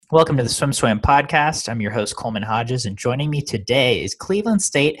Welcome to the SwimSwam podcast. I'm your host, Coleman Hodges, and joining me today is Cleveland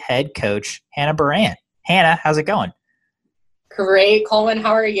State head coach Hannah Burandt. Hannah, how's it going? Great, Coleman.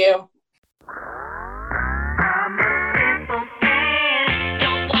 How are you?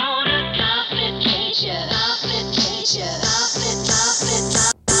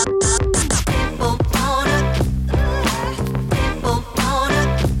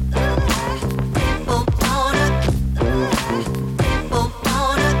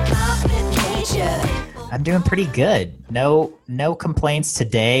 I'm doing pretty good. No complaints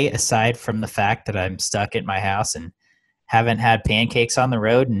today, aside from the fact that I'm stuck at my house and haven't had pancakes on the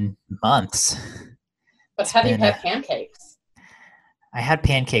road in months. But have you had pancakes? I had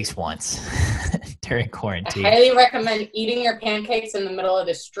pancakes once during quarantine. I highly recommend eating your pancakes in the middle of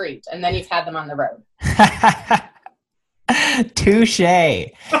the street, and then you've had them on the road. Touche.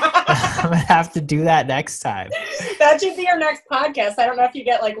 I'm gonna have to do that next time. That should be your next podcast. I don't know if you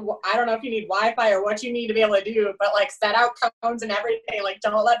need Wi-Fi or what you need to be able to do, but like set out cones and everything. Like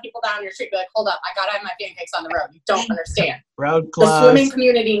don't let people down your street. Be like, hold up, I gotta have my pancakes on the road. You don't understand. Road closed. The swimming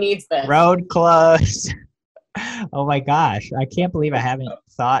community needs this. Road closed. Oh my gosh. I can't believe I haven't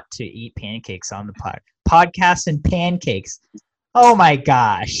thought to eat pancakes on the podcast and pancakes. Oh my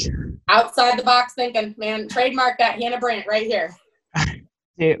gosh. Outside the box thinking, man, trademark that Hannah Burandt right here.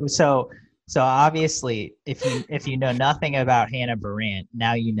 Dude, so obviously if you know nothing about Hannah Burandt,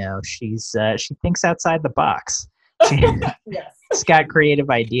 now you know she thinks outside the box. Yes. She's got creative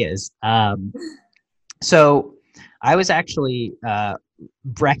ideas. So I was actually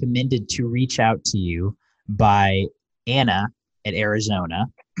recommended to reach out to you by Anna at Arizona.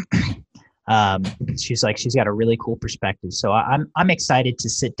 She's got a really cool perspective. So I'm excited to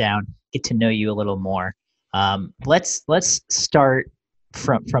sit down, get to know you a little more. Let's start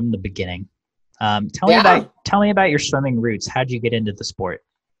from the beginning. Tell me about your swimming roots. How'd you get into the sport?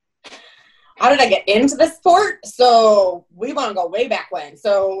 How did I get into the sport? So we want to go way back when.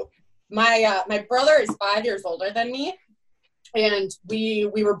 So my brother is 5 years older than me, and we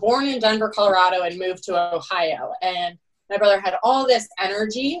were born in Denver, Colorado, and moved to Ohio. And my brother had all this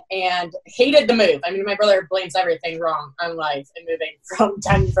energy and hated the move. I mean, my brother blames everything wrong on life and moving from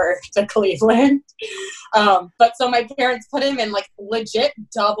Denver to Cleveland. But so my parents put him in like legit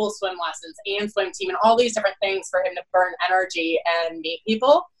double swim lessons and swim team and all these different things for him to burn energy and meet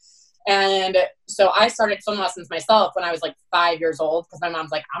people. And so I started swim lessons myself when I was like 5 years old because my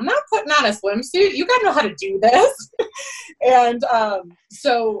mom's like, I'm not putting on a swimsuit. You got to know how to do this. And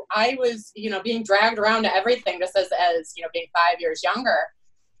so I was, being dragged around to everything just as being 5 years younger.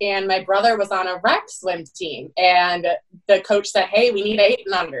 And my brother was on a rec swim team. And the coach said, hey, we need 8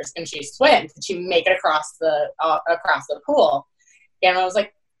 and unders. Can she swim? Can she make it across the pool? And I was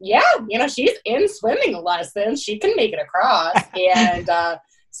like, yeah, she's in swimming lessons. She can make it across. And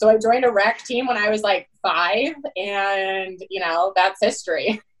so I joined a rec team when I was like 5, and that's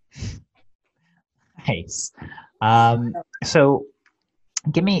history. Nice. So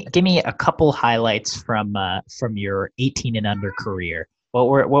give me a couple highlights from your 18 and under career.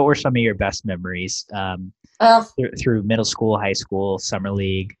 What were some of your best memories through middle school, high school, summer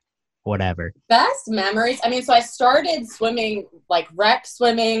league, whatever? Best memories. I mean, so I started swimming, like rec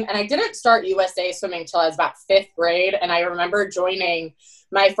swimming, and I didn't start USA swimming till I was about 5th grade. And I remember joining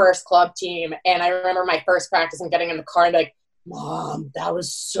my first club team, and I remember my first practice and getting in the car and like, Mom, that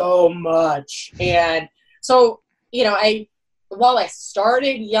was so much. And so, while I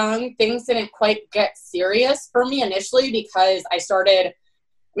started young, things didn't quite get serious for me initially because I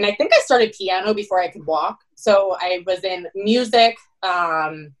think I started piano before I could walk. So I was in music.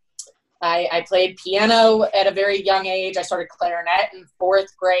 I played piano at a very young age. I started clarinet in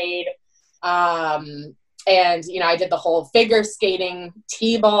 4th grade. And, I did the whole figure skating,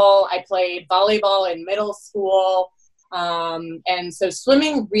 t-ball. I played volleyball in middle school. And so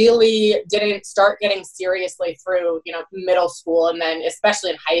swimming really didn't start getting seriously through, middle school. And then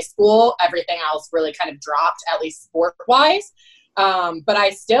especially in high school, everything else really kind of dropped, at least sport-wise. But I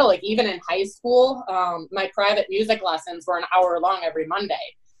still, even in high school, my private music lessons were an hour long every Monday.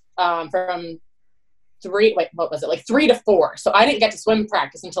 From 3 to 4. So I didn't get to swim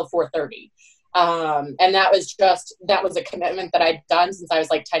practice until 4:30. And that was a commitment that I'd done since I was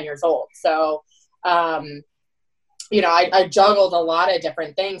like 10 years old. So, I juggled a lot of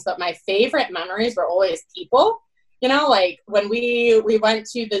different things, but my favorite memories were always people, like when we went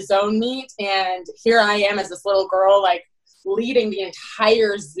to the zone meet, and here I am as this little girl, like leading the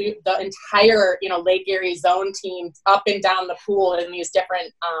entire Lake Erie zone team up and down the pool in these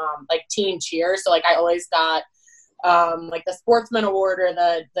different team cheers. So I always got the Sportsman Award or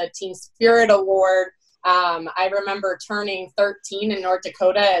the Team Spirit Award. I remember turning 13 in North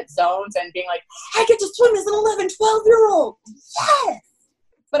Dakota at zones and being like, I get to swim as an 11, 12-year-old. Yes.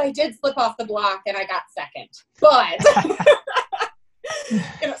 But I did slip off the block and I got second. But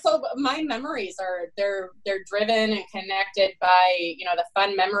so my memories they're driven and connected by, the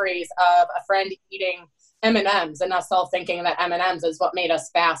fun memories of a friend eating M&Ms and us all thinking that M&Ms is what made us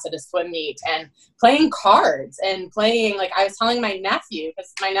fast at a swim meet, and playing cards and playing, like I was telling my nephew,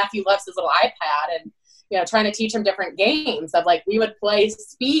 because my nephew loves his little iPad, and trying to teach him different games of, like, we would play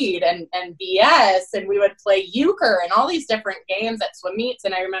speed and BS, and we would play euchre and all these different games at swim meets.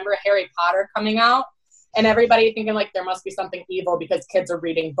 And I remember Harry Potter coming out and everybody thinking like there must be something evil because kids are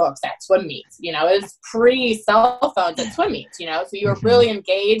reading books at swim meets. It was pre-cell phones at swim meets, so you were really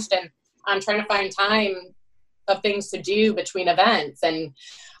engaged and trying to find time of things to do between events. And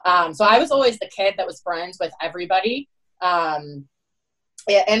so I was always the kid that was friends with everybody, and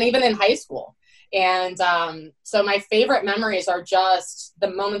even in high school. And so my favorite memories are just the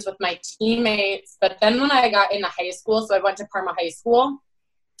moments with my teammates. But then when I got into high school, so I went to Parma High School,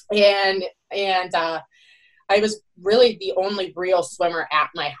 and I was really the only real swimmer at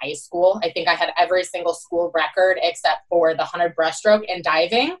my high school. I think I had every single school record except for the 100 breaststroke and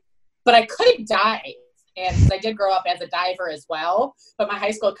diving, but I couldn't dive. And I did grow up as a diver as well. But my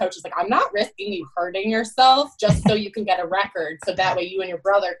high school coach was like, I'm not risking you hurting yourself just so you can get a record. So that way you and your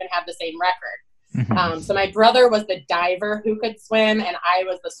brother can have the same record. So my brother was the diver who could swim, and I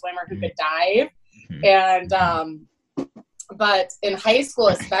was the swimmer who could dive. And but in high school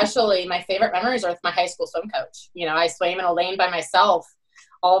especially, my favorite memories are with my high school swim coach. I swam in a lane by myself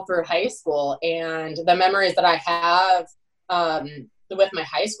all through high school, and the memories that I have with my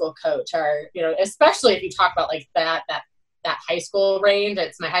high school coach are, especially if you talk about like that high school range,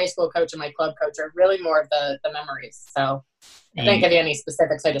 it's my high school coach and my club coach are really more of the memories. So I can't give you any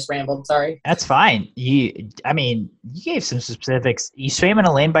specifics. I just rambled. Sorry. That's fine. You gave some specifics. You swam in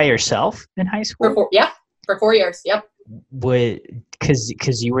a lane by yourself in high school? For 4 years. Yep.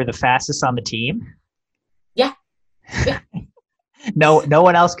 Because you were the fastest on the team? Yeah. No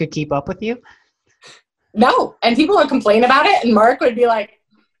one else could keep up with you? No. And people would complain about it, and Mark would be like,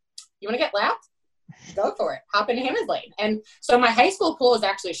 you want to get lapped? Go for it. Hop into Hannah's lane. And so my high school pool is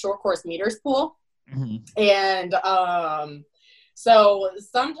actually a short course meters pool. And so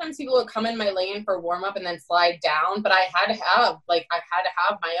sometimes people would come in my lane for warm up and then slide down, but I had to have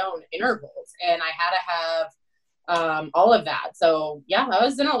my own intervals, and I had to have all of that. So yeah, I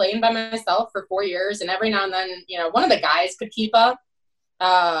was in a lane by myself for 4 years, and every now and then, one of the guys could keep up,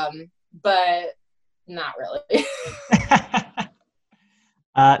 but not really.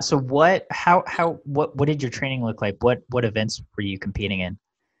 So what did your training look like? What events were you competing in?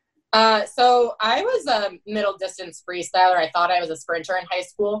 So I was a middle distance freestyler. I thought I was a sprinter in high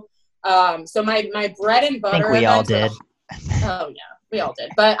school. So my bread and butter. I think we all did. Oh yeah, we all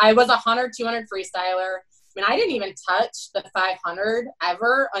did. But I was a 100, 200 freestyler. I mean, I didn't even touch the 500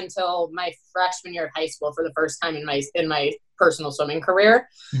 ever until my freshman year of high school for the first time in my personal swimming career.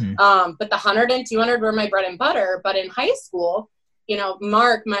 But the 100 and 200 were my bread and butter. But in high school,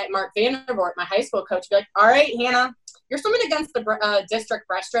 Mark Vandervoort, my high school coach, would be like, all right, Hannah, you're swimming against the district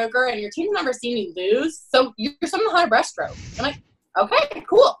breaststroker, and your team's never seen you lose, so you're swimming the 100 breaststroke. I'm like, okay,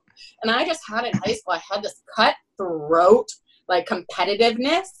 cool. And I just had in high school, I had this cutthroat, like,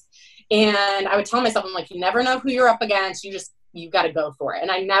 competitiveness, and I would tell myself, I'm like, you never know who you're up against, you got to go for it. And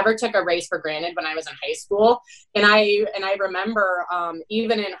I never took a race for granted when I was in high school. And I remember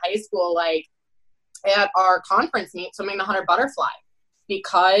even in high school, like, at our conference meet, swimming the 100 butterfly,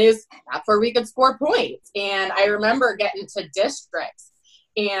 because that's where we could score points. And I remember getting to districts,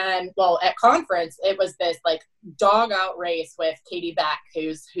 and at conference, it was this like dog out race with Katie Beck,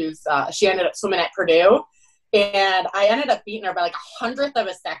 who's she ended up swimming at Purdue. And I ended up beating her by like 100th of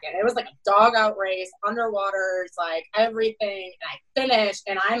a second. It was like a dog out race, underwaters, like everything. And I finished,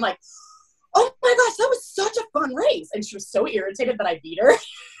 and I'm like, oh my gosh, that was such a fun race. And she was so irritated that I beat her.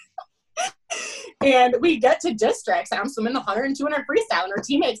 And we get to districts, and I'm swimming the 100 and 200 freestyle, and our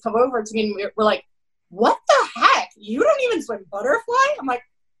teammates come over to me, and we're like, what the heck? You don't even swim butterfly? I'm like,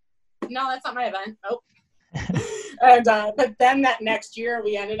 no, that's not my event. Nope. And but then that next year,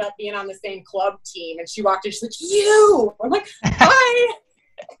 we ended up being on the same club team, and she walked in, she's like, you! I'm like, hi!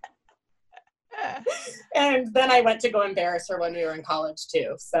 And then I went to go embarrass her when we were in college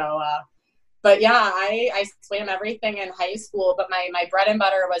too. So but yeah, I swam everything in high school, but my bread and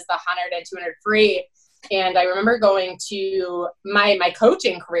butter was the 100 and 200 free. And I remember going to my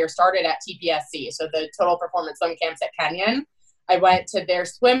coaching career started at TPSC, so the Total Performance Swim Camps at Kenyon. I went to their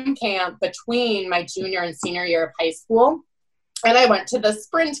swim camp between my junior and senior year of high school, and I went to the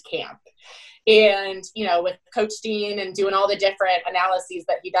sprint camp. And, you know, with Coach Dean and doing all the different analyses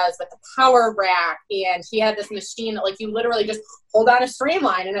that he does with the power rack. And he had this machine that like you literally just hold on a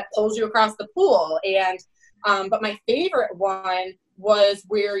streamline and it pulls you across the pool. And, but my favorite one was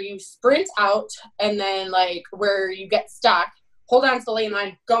where you sprint out and then like where you get stuck, hold on to the lane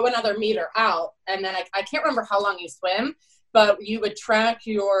line, go another meter out. And then I can't remember how long you swim, but you would track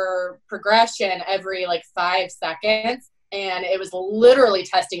your progression every like 5 seconds. And it was literally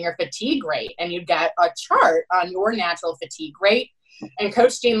testing your fatigue rate. And you'd get a chart on your natural fatigue rate. And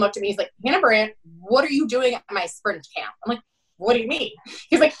Coach Dean looked at me, he's like, Hannah Burandt, what are you doing at my sprint camp? I'm like, what do you mean?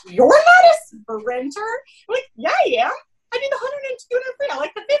 He's like, you're not a sprinter? I'm like, yeah, I am. I do the 100 and 200 free. I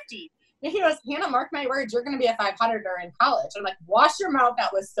like the 50. And he goes, Hannah, mark my words, you're going to be a 500er in college. I'm like, wash your mouth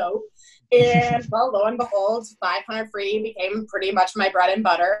out with soap. And well, lo and behold, 500 free became pretty much my bread and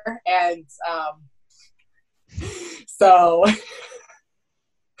butter. And so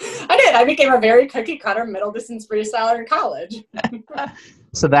I did. I became a very cookie cutter middle distance freestyler in college.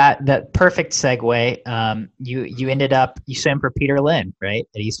 So that perfect segue. You ended up, you swam for Peter Lynn, right,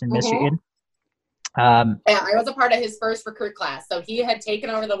 at Eastern Michigan. Yeah, I was a part of his first recruit class. So he had taken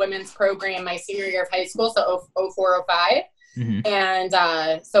over the women's program my senior year of high school, so 04, 05. And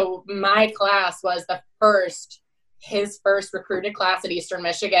so my class was his first recruited class at Eastern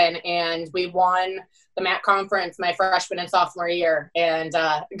Michigan, and we won the MAC conference my freshman and sophomore year, and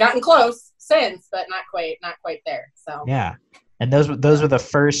gotten close since, but not quite there. So yeah, and those were the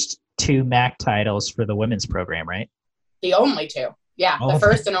first 2 MAC titles for the women's program, right? The only 2, yeah, the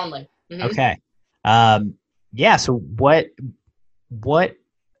first and only. Okay. Yeah. So what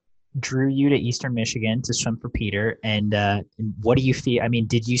drew you to Eastern Michigan to swim for Peter, and what do you feel? I mean,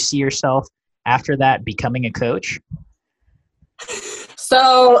 did you see yourself after that becoming a coach?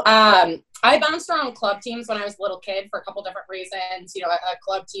 So I bounced around club teams when I was a little kid for a couple different reasons. You know, a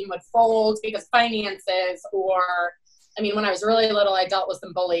club team would fold because finances, or I mean, when I was really little, I dealt with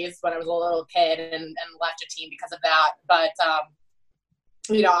some bullies when I was a little kid and left a team because of that. But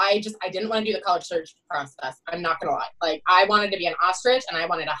you know, I didn't want to do the college search process. I'm not going to lie. Like, I wanted to be an ostrich and I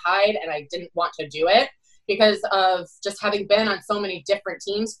wanted to hide, and I didn't want to do it because of just having been on so many different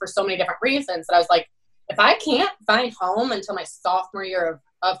teams for so many different reasons that I was like, if I can't find home until my sophomore year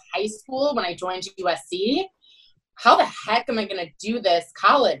of high school when I joined USC, how the heck am I going to do this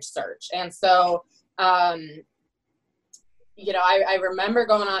college search? And so, you know, I remember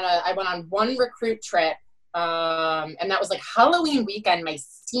I went on one recruit trip. And that was like Halloween weekend, my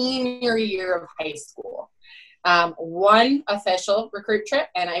senior year of high school. One official recruit trip,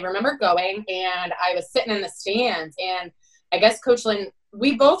 and I remember going, and I was sitting in the stands, and I guess Coach Lynn,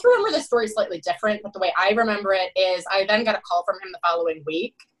 we both remember the story slightly different, but the way I remember it is I then got a call from him the following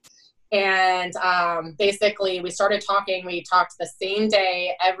week. And basically we started talking. We talked the same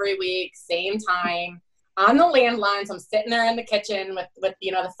day, every week, same time. On the landlines, I'm sitting there in the kitchen with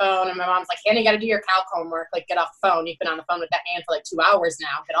you know, the phone, and my mom's like, Hannah, you got to do your calc homework. Like, get off the phone. You've been on the phone with that man for like 2 hours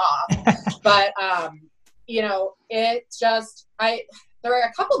now. Get off. But, you know, it just, there were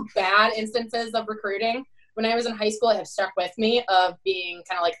a couple bad instances of recruiting when I was in high school. It have stuck with me of being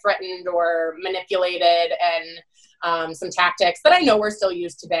kind of like threatened or manipulated, and some tactics that I know are still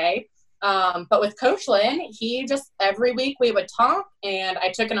used today. But with Coach Lynn, he just, every week we would talk, and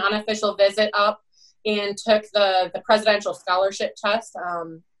I took an unofficial visit up and took the presidential scholarship test.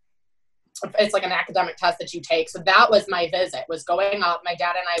 It's like an academic test that you take. So that was my visit, was going up. My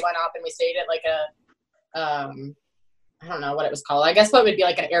dad and I went up, and we stayed at like I don't know what it was called. I guess what would be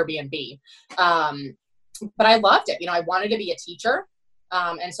like an Airbnb. But I loved it. You know, I wanted to be a teacher.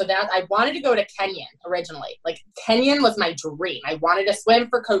 And so that I wanted to go to Kenyon originally. Like, Kenyon was my dream. I wanted to swim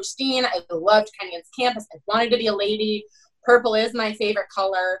for Coach Dean. I loved Kenyon's campus. I wanted to be a lady. Purple is my favorite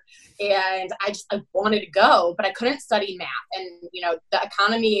color. And I wanted to go, but I couldn't study math. And, you know, the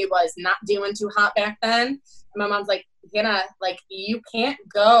economy was not doing too hot back then. And my mom's like, Hannah, like, you can't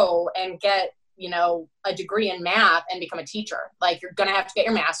go and get, you know, a degree in math and become a teacher. Like, you're going to have to get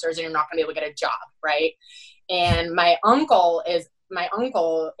your master's, and you're not going to be able to get a job. Right. And my uncle is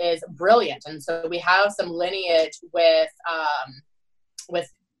brilliant. And so we have some lineage with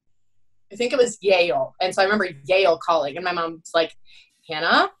I think it was Yale. And so I remember Yale calling, and my mom's like,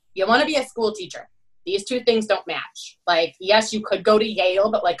 Hannah, you want to be a school teacher. These two things don't match. Like, yes, you could go to Yale,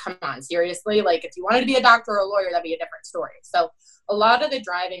 but like, come on, seriously. Like, if you wanted to be a doctor or a lawyer, that'd be a different story. So a lot of the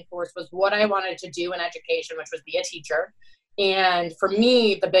driving force was what I wanted to do in education, which was be a teacher. And for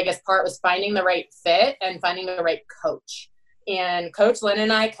me, the biggest part was finding the right fit and finding the right coach. And Coach Lynn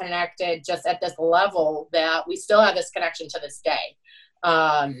and I connected just at this level that we still have this connection to this day.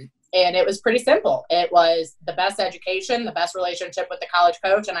 And it was pretty simple. It was the best education, the best relationship with the college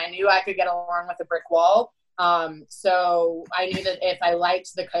coach. And I knew I could get along with a brick wall. So I knew that if I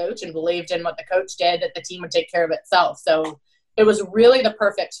liked the coach and believed in what the coach did, that the team would take care of itself. So it was really the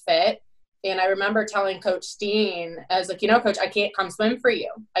perfect fit. And I remember telling Coach Steen, I was like, Coach, I can't come swim for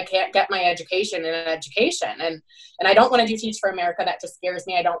you. I can't get my education in an education. And I don't want to do Teach for America. That just scares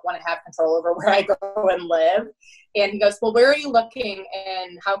me. I don't want to have control over where I go and live. And he goes, well, where are you looking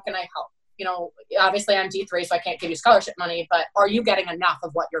and how can I help? Obviously I'm D3, so I can't give you scholarship money, but are you getting enough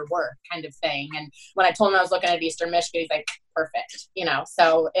of what you're worth, kind of thing? And when I told him I was looking at Eastern Michigan, he's like, perfect.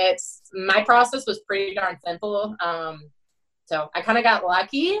 So my process was pretty darn simple. So I kind of got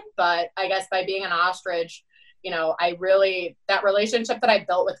lucky, but I guess by being an ostrich, that relationship that I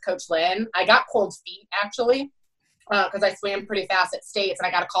built with Coach Lynn, I got cold feet actually, because I swam pretty fast at States, and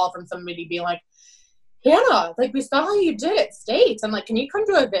I got a call from somebody being like, Hannah, like, we saw how you did at States. I'm like, can you come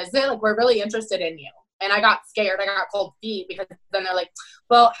to a visit? Like, we're really interested in you. And I got scared. I got cold feet, because then they're like,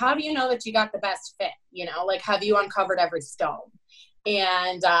 well, how do you know that you got the best fit? Like, have you uncovered every stone?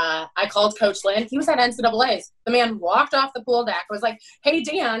 And I called Coach Lynn. He was at NCAA's. The man walked off the pool deck, was like, hey,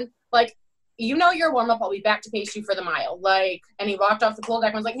 Dan, like, your warm-up. I'll be back to pace you for the mile. Like, and he walked off the pool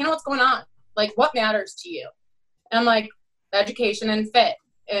deck and was like, what's going on? Like, what matters to you? And I'm like, education and fit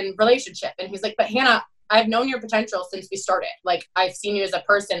and relationship. And he's like, but Hannah, I've known your potential since we started. Like, I've seen you as a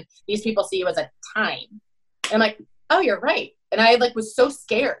person. These people see you as a time. And I'm like, oh, you're right. And I was so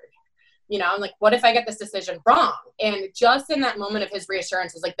scared. I'm like, what if I get this decision wrong? And just in that moment of his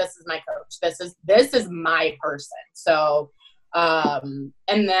reassurance, was like, this is my coach. This is my person. So, and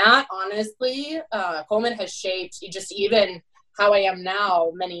that honestly, Coleman has shaped just even how I am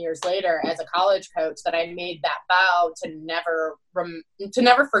now, many years later, as a college coach, that I made that vow to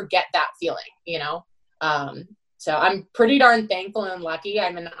never forget that feeling, So I'm pretty darn thankful and lucky.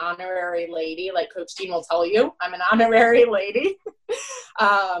 I'm an honorary lady, like Coach Dean will tell you. I'm an honorary lady.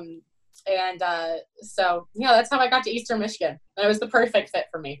 So that's how I got to Eastern Michigan. It was the perfect fit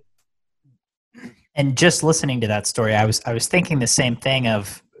for me. And just listening to that story, I was thinking the same thing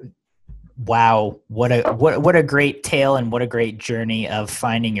of, wow, what a great tale and what a great journey of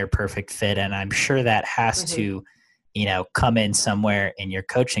finding your perfect fit. And I'm sure that has to, come in somewhere in your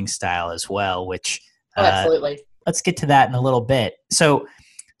coaching style as well, which absolutely. Let's get to that in a little bit. So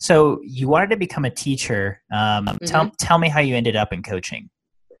you wanted to become a teacher. Tell me how you ended up in coaching.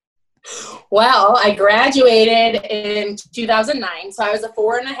 Well, I graduated in 2009, so I was a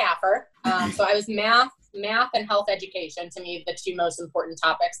 4.5er. So I was math and health education. To me, the two most important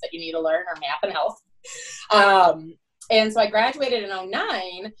topics that you need to learn are math and health. And so I graduated in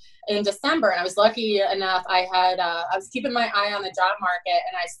 2009 in December, and I was lucky enough. I was keeping my eye on the job market,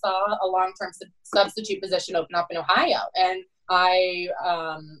 and I saw a long-term substitute position open up in Ohio, and I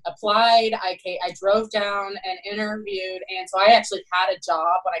applied. I drove down and interviewed, and so I actually had a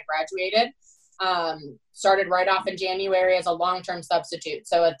job when I graduated. Started right off in January as a long-term substitute,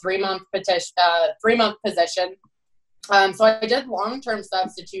 so a 3-month position. So I did long-term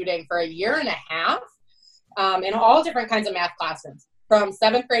substituting for 1.5 years, in all different kinds of math classes, from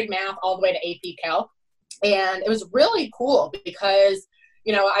 7th grade math all the way to AP Calc, and it was really cool because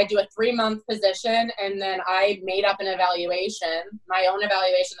I do a 3-month position, and then I made up an evaluation, my own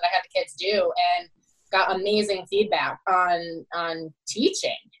evaluation that I had the kids do, and got amazing feedback on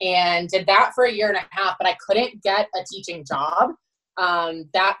teaching, and did that for 1.5 years, but I couldn't get a teaching job.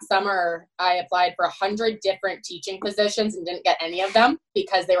 That summer, I applied for 100 different teaching positions and didn't get any of them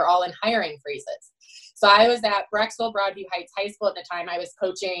because they were all in hiring freezes. So I was at Brecksville Broadview Heights High School at the time. I was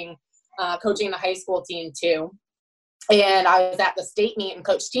coaching the high school team too. And I was at the state meet, and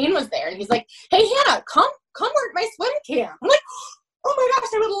Coach Steen was there, and he's like, hey, Hannah, come work my swim camp. I'm like, oh my gosh,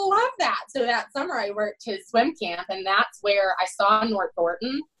 I would love that. So that summer I worked his swim camp, and that's where I saw North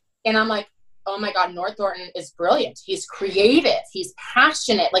Thornton, and I'm like, oh my God, North Thornton is brilliant. He's creative. He's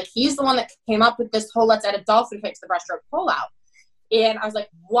passionate. Like, he's the one that came up with this whole let's add a dolphin fix the breaststroke pullout. And I was like,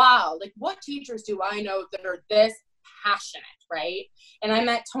 wow, like, what teachers do I know that are this passionate, right? And I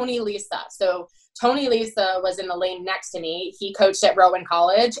met Tony Lisa. So Tony Lisa was in the lane next to me. He coached at Rowan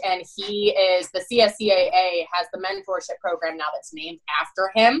College, and he is the CSCAA has the mentorship program now that's named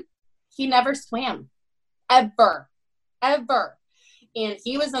after him. He never swam, ever. And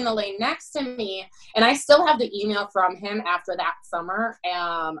he was in the lane next to me, and I still have the email from him after that summer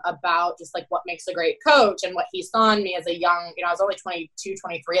about just like what makes a great coach and what he saw in me as a young, I was only 22,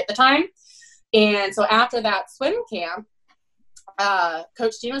 23 at the time. And so after that swim camp,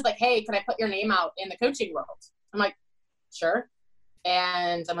 Coach Dean was like, hey, can I put your name out in the coaching world? I'm like, sure.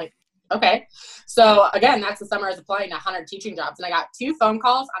 And I'm like, Okay. So again, that's the summer I was applying to 100 teaching jobs. And I got 2 phone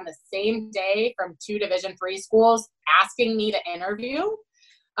calls on the same day from 2 Division III schools asking me to interview.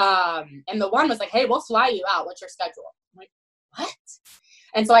 And the one was like, hey, we'll fly you out. What's your schedule? I'm like, what?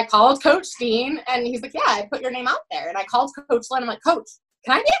 And so I called Coach Dean, and he's like, yeah, I put your name out there. And I called Coach Lynn. I'm like, Coach,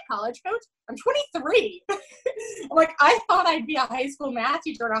 can I be a college coach? I'm 23. I'm like, I thought I'd be a high school math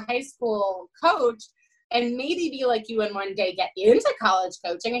teacher and a high school coach and maybe be like you and one day get into college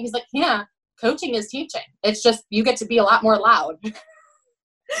coaching. And he's like, yeah, coaching is teaching. It's just you get to be a lot more loud.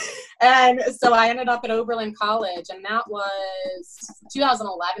 And so I ended up at Oberlin College, and that was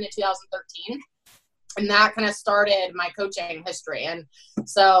 2011 to 2013. And that kind of started my coaching history. And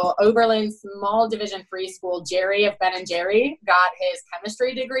so Oberlin, small Division III school, Jerry of Ben and Jerry got his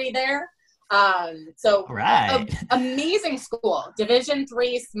chemistry degree there. So right. Amazing school, Division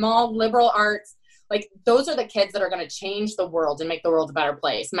III, small liberal arts. Like those are the kids that are going to change the world and make the world a better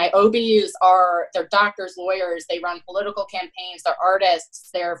place. My OBs they're doctors, lawyers. They run political campaigns. They're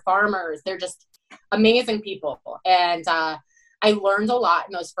artists. They're farmers. They're just amazing people. And, I learned a lot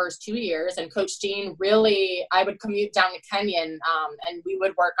in those first 2 years, and Coach Dean I would commute down to Kenyon, and we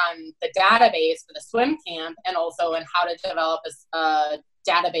would work on the database for the swim camp and also in how to develop a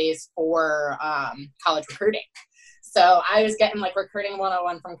database for college recruiting. So I was getting like recruiting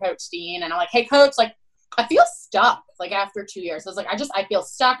 101 from Coach Dean, and I'm like, hey coach, like I feel stuck like after 2 years. I was like, I feel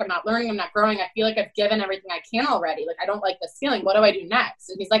stuck. I'm not learning. I'm not growing. I feel like I've given everything I can already. Like I don't like this feeling. What do I do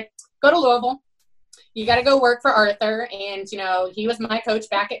next? And he's like, go to Louisville. You got to go work for Arthur. And, you know, he was my coach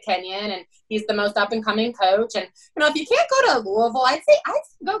back at Kenyon, and he's the most up and coming coach. And, you know, if you can't go to Louisville, I'd say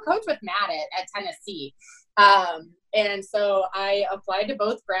go coach with Matt at Tennessee. And so I applied to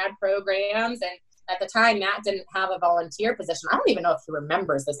both grad programs, and at the time, Matt didn't have a volunteer position. I don't even know if he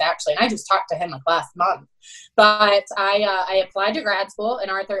remembers this actually. And I just talked to him like last month, but I applied to grad school,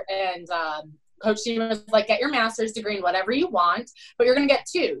 and Arthur and, Coach Dean was like, get your master's degree in whatever you want, but you're going to get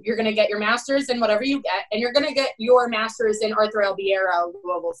 2. You're going to get your master's in whatever you get, and you're going to get your master's in Arthur Albiera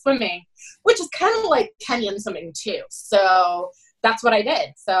Louisville swimming, which is kind of like Kenyon swimming too. So that's what I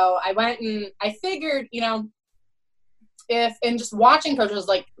did. So I went and I figured, you know, and just watching coaches,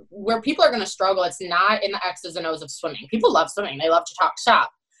 like where people are going to struggle, it's not in the X's and O's of swimming. People love swimming. They love to talk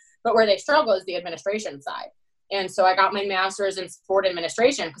shop, but where they struggle is the administration side. And so I got my master's in sport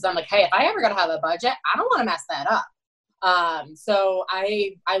administration because I'm like, hey, if I ever got to have a budget, I don't want to mess that up. So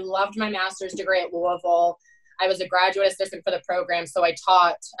I loved my master's degree at Louisville. I was a graduate assistant for the program. So I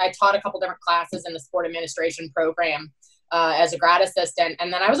taught a couple different classes in the sport administration program as a grad assistant.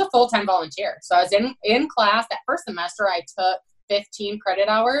 And then I was a full-time volunteer. So I was in class that first semester. I took 15 credit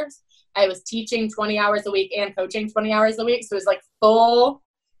hours. I was teaching 20 hours a week and coaching 20 hours a week. So it was like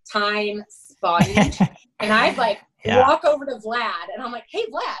full-time sponge. And I'd like walk over to Vlad, and I'm like, hey,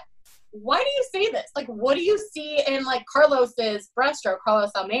 Vlad, why do you say this? Like, what do you see in like Carlos's breaststroke, Carlos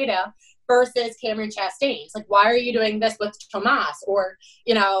Almeida versus Cameron Chastain's? Like, why are you doing this with Tomas? Or,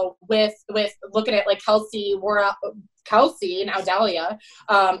 you know, with looking at like Kelsey, now Dahlia,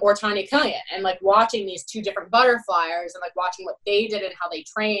 or Tanya Killian, and like watching these 2 different butterflyers and like watching what they did and how they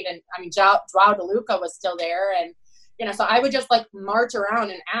trained. And I mean, Joao DeLuca was still there. And, you know, so I would just like march around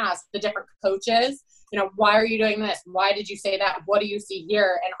and ask the different coaches, you know, why are you doing this? Why did you say that? What do you see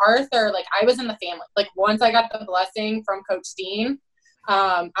here? And Arthur, like I was in the family. Like once I got the blessing from Coach Dean,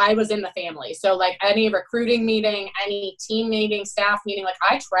 I was in the family. So like any recruiting meeting, any team meeting, staff meeting, like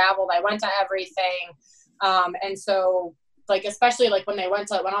I traveled, I went to everything. And so like, especially like when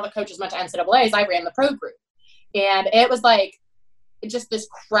all the coaches went to NCAAs, I ran the pro group, and it was like just this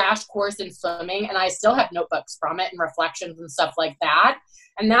crash course in swimming. And I still have notebooks from it and reflections and stuff like that.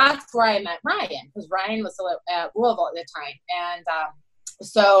 And that's where I met Ryan, because Ryan was still at Louisville at the time. And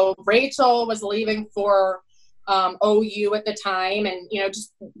so Rachel was leaving for OU at the time, and, you know,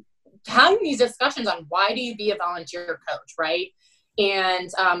 just having these discussions on why do you be a volunteer coach, right? And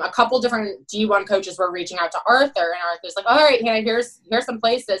a couple different D1 coaches were reaching out to Arthur, and Arthur's like, all right, yeah, here's some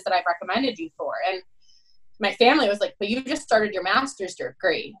places that I've recommended you for. And my family was like, but you just started your master's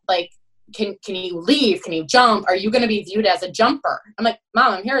degree. Like, can you leave? Can you jump? Are you going to be viewed as a jumper? I'm like,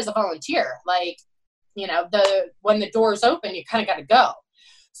 Mom, I'm here as a volunteer. Like, you know, when the doors open, you kind of got to go.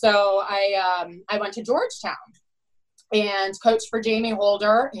 So I went to Georgetown and coached for Jamie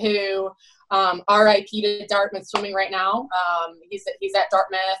Holder, who RIP to Dartmouth swimming right now. He's at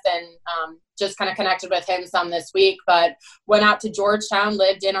Dartmouth, and just kind of connected with him some this week, but went out to Georgetown,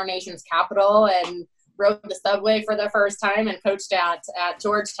 lived in our nation's capital, and rode the subway for the first time and coached at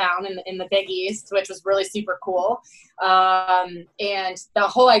Georgetown in the Big East, which was really super cool. And the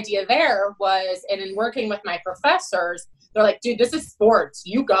whole idea there was, and in working with my professors, They're like, dude, this is sports.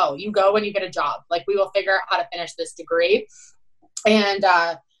 You go when you get a job. Like, we will figure out how to finish this degree. And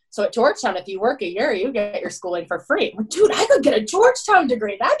so at Georgetown, if you work a year, you get your schooling for free. Like, dude, I could get a Georgetown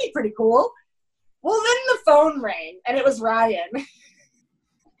degree. That'd be pretty cool. Well, then the phone rang, and it was Ryan.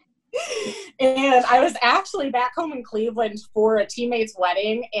 And I was actually back home in Cleveland for a teammate's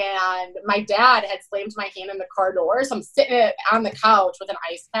wedding, and my dad had slammed my hand in the car door. So I'm sitting on the couch with an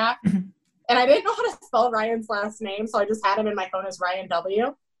ice pack, and I didn't know how to spell Ryan's last name, so I just had him in my phone as Ryan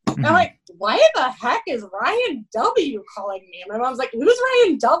W. And I'm like, why the heck is Ryan W calling me? And my mom's like, who's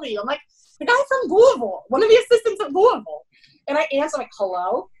Ryan W? I'm like, the guy from Louisville, one of the assistants at Louisville. And I answer, like,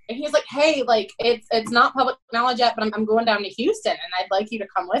 hello? And he's like, hey, like, it's not public knowledge yet, but I'm going down to Houston, and I'd like you to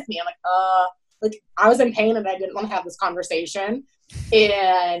come with me. I'm like, I was in pain, and I didn't want to have this conversation.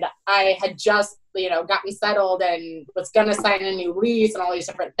 And I had just, gotten settled and was going to sign a new lease and all these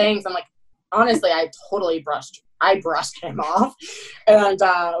different things. I'm like, honestly, I brushed him off. And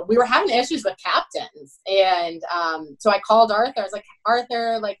we were having issues with captains. And so I called Arthur. I was like,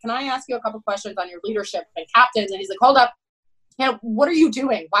 Arthur, like, can I ask you a couple questions on your leadership and captains? And he's like, hold up. Yeah, what are you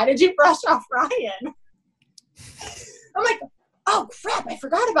doing? Why did you brush off Ryan? I'm like, oh, crap, I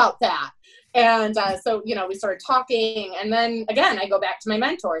forgot about that. And so, we started talking. And then, again, I go back to my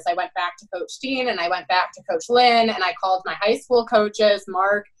mentors. I went back to Coach Dean, and I went back to Coach Lynn, and I called my high school coaches,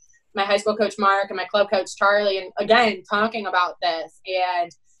 my high school coach, Mark, and my club coach, Charlie, and, again, talking about this. And,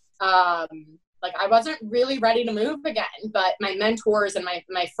 I wasn't really ready to move again. But my mentors and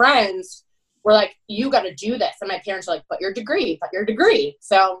my friends were like, you got to do this. And my parents were like, put your degree.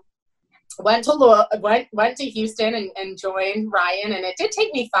 So went to Houston and joined Ryan. And it did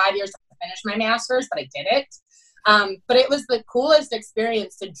take me 5 years to finish my master's, but I did it. But it was the coolest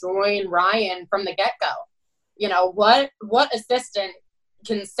experience to join Ryan from the get-go. What assistant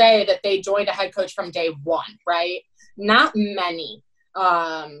can say that they joined a head coach from day one, right? Not many.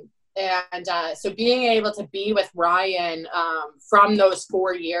 So being able to be with Ryan from those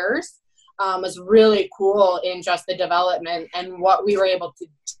 4 years was really cool in just the development and what we were able to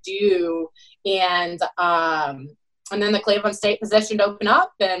do. And then the Cleveland State position to open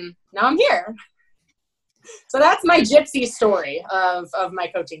up, and now I'm here. So that's my gypsy story of my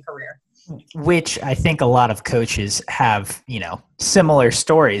coaching career. Which I think a lot of coaches have, similar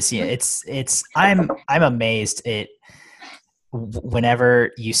stories. Yeah, I'm amazed at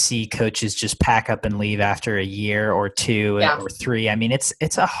whenever you see coaches just pack up and leave after a year or two or three. I mean, it's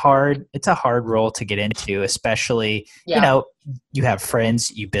a hard role to get into, especially, you have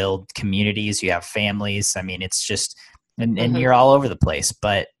friends, you build communities, you have families. I mean, it's just, and you're all over the place,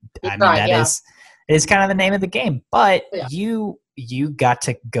 but I mean, is kind of the name of the game, but you got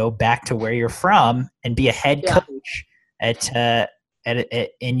to go back to where you're from and be a head coach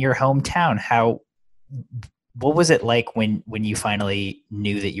in your hometown. What was it like when you finally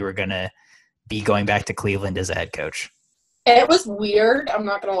knew that you were going to be going back to Cleveland as a head coach? It was weird. I'm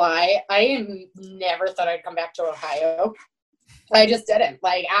not going to lie. I never thought I'd come back to Ohio. I just didn't.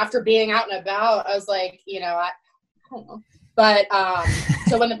 Like, after being out and about, I was like, I don't know. But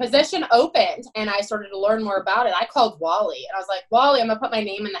so when the position opened and I started to learn more about it, I called Wally. And I was like, Wally, I'm going to put my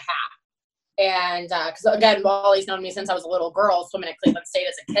name in the hat. And because, again, Wally's known me since I was a little girl, swimming at Cleveland State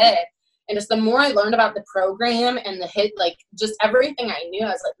as a kid. And just the more I learned about the program and just everything I knew, I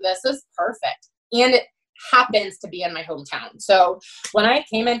was like, this is perfect. And it happens to be in my hometown. So when I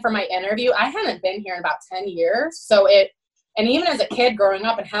came in for my interview, I hadn't been here in about 10 years. And even as a kid growing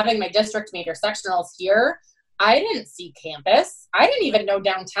up and having my district meet or sectionals here, I didn't see campus. I didn't even know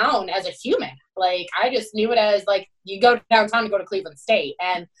downtown as a human. Like, I just knew it as, like, you go downtown to go to Cleveland State.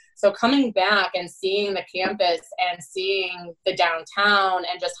 And so coming back and seeing the campus and seeing the downtown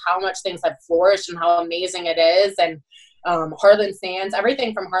and just how much things have flourished and how amazing it is. And Harlan Sands,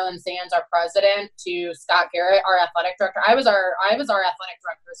 everything from Harlan Sands, our president, to Scott Garrett, our athletic director. I was our athletic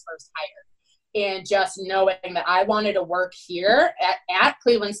director's first hire. And just knowing that I wanted to work here at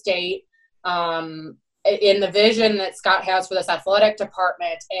Cleveland State, in the vision that Scott has for this athletic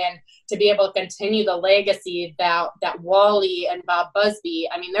department, and to be able to continue the legacy that Wally and Bob Busby,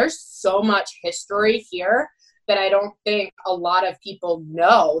 I mean, there's so much history here that I don't think a lot of people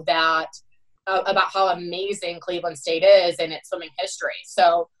know that about how amazing Cleveland State is in its swimming history.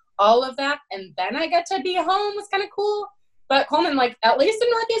 So all of that, and then I get to be home was kind of cool. But Coleman, like, at least in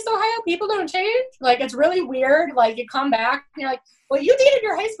Northeast Ohio, people don't change. Like, it's really weird. Like, you come back and you're like, well, you dated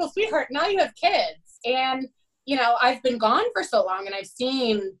your high school sweetheart. Now you have kids. And, I've been gone for so long, and I've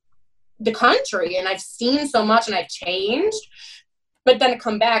seen the country, and I've seen so much, and I've changed. But then to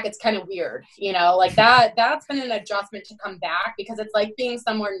come back, it's kind of weird, like that's been an adjustment to come back, because it's like being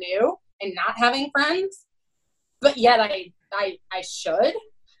somewhere new and not having friends. but yet I should.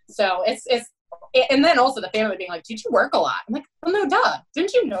 So it's, and then also the family being like, did you work a lot? I'm like, well, no, duh.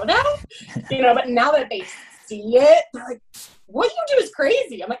 Didn't you know that? But now that they see it, they're like, what you do is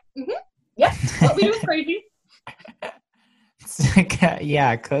crazy. I'm like, yeah, what we do is crazy.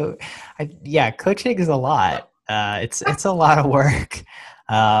 Coaching is a lot. It's a lot of work.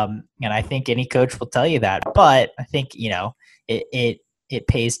 And I think any coach will tell you that, but I think, it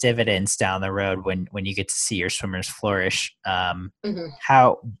pays dividends down the road when you get to see your swimmers flourish. How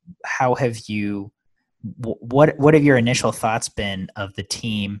have you, what have your initial thoughts been of the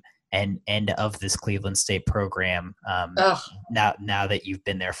team and of this Cleveland State program now that you've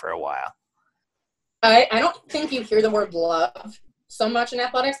been there for a while? I don't think you hear the word love so much in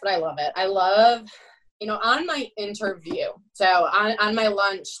athletics, but I love it. I love, on my interview, so on my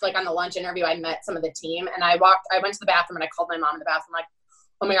lunch, like on the lunch interview, I met some of the team, and I went to the bathroom and I called my mom in the bathroom, like,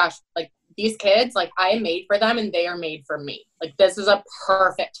 oh my gosh, like these kids, like I am made for them and they are made for me. Like this is a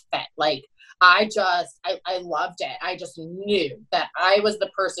perfect fit. Like I loved it. I just knew that I was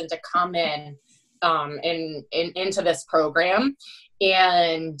the person to come in into this program,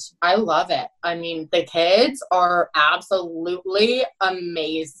 and I love it. I mean, the kids are absolutely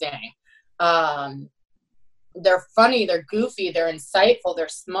amazing. They're funny, they're goofy, they're insightful, they're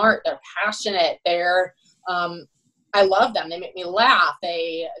smart, they're passionate, I love them. They make me laugh.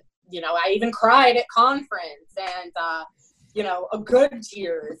 I even cried at conference and, a good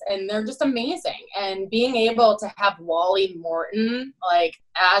tears, and they're just amazing. And being able to have Wally Morton, like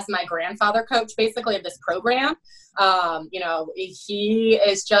as my grandfather coach, basically of this program, he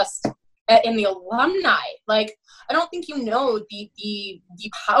is just in the alumni. Like, I don't think the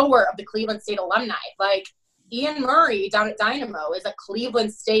power of the Cleveland State alumni. Like Ian Murray down at Dynamo is a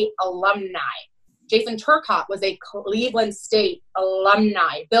Cleveland State alumni. Jason Turcotte was a Cleveland State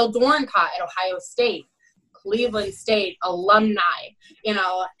alumni. Bill Dorencott at Ohio State, Cleveland State alumni,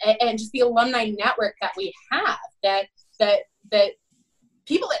 and just the alumni network that we have, that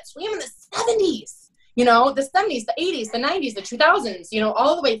people that swam in the 70s, the 70s, the 80s, the 90s, the 2000s,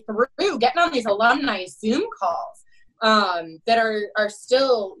 all the way through, getting on these alumni Zoom calls that are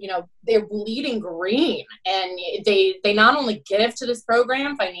still, they're bleeding green, and they not only give to this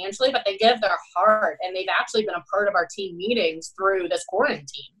program financially, but they give their heart, and they've actually been a part of our team meetings through this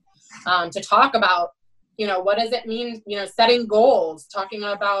quarantine to talk about, what does it mean, setting goals, talking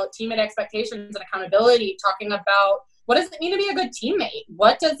about teammate expectations and accountability, talking about what does it mean to be a good teammate?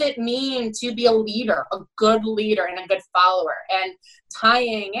 What does it mean to be a leader, a good leader and a good follower? And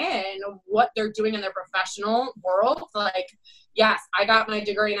tying in what they're doing in their professional world. Like, yes, I got my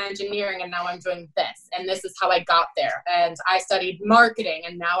degree in engineering and now I'm doing this. And this is how I got there. And I studied marketing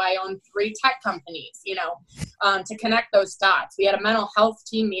and now I own 3 tech companies, to connect those dots. We had a mental health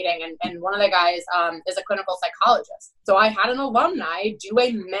team meeting, and one of the guys is a clinical psychologist. So I had an alumni do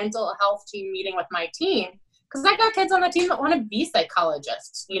a mental health team meeting with my team, because I got kids on the team that want to be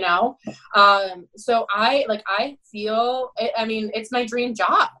psychologists, So I feel, it's my dream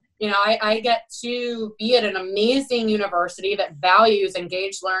job. I get to be at an amazing university that values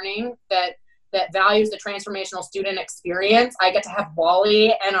engaged learning, that values the transformational student experience. I get to have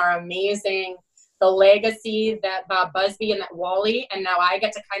Wally and our amazing, the legacy that Bob Busby and that Wally, and now I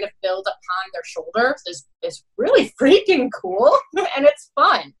get to kind of build upon their shoulders is really freaking cool. And it's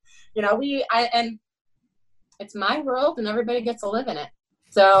fun. It's my world and everybody gets to live in it.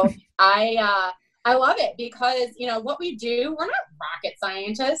 So I love it because, what we do, we're not rocket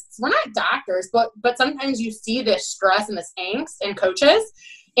scientists. We're not doctors, but sometimes you see this stress and this angst in coaches.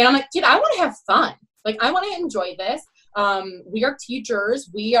 And I'm like, dude, I want to have fun. Like, I want to enjoy this. We are teachers.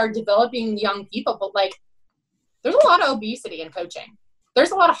 We are developing young people, but like, there's a lot of obesity in coaching.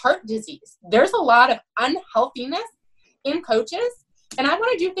 There's a lot of heart disease. There's a lot of unhealthiness in coaches. And I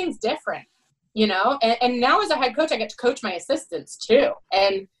want to do things different. And now as a head coach, I get to coach my assistants too.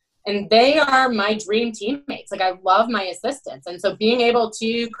 And they are my dream teammates. Like, I love my assistants. And so being able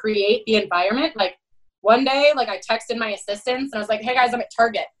to create the environment, like one day, like I texted my assistants and I was like, hey guys, I'm at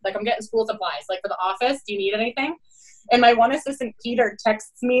Target. Like, I'm getting school supplies, like for the office. Do you need anything? And my one assistant, Peter,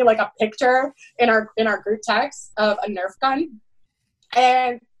 texts me like a picture in our group text of a Nerf gun.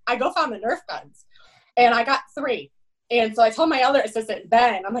 And I go find the Nerf guns and I got 3. And so I told my other assistant,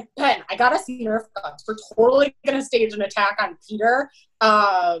 Ben, I'm like, Ben, I got us Nerf guns. We're totally going to stage an attack on Peter,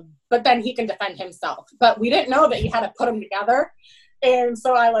 but then he can defend himself. But we didn't know that you had to put them together. And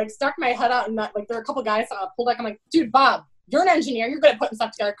so I like stuck my head out and there were a couple guys pulled back. I'm like, dude, Bob, you're an engineer. You're good at putting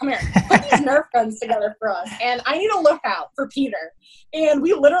stuff together. Come here. Put these Nerf guns together for us. And I need to look out for Peter. And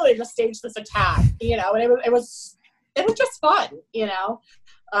we literally just staged this attack, and it was just fun,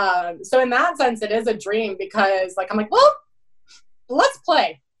 So in that sense, it is a dream because like, I'm like, well, let's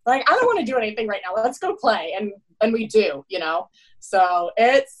play. Like, I don't want to do anything right now. Let's go play. And we do, you know? So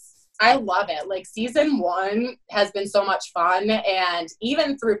I love it. Like season 1 has been so much fun. And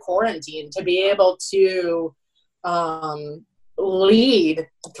even through quarantine to be able to, lead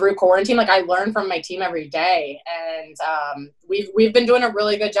through quarantine, like I learn from my team every day. And, we've been doing a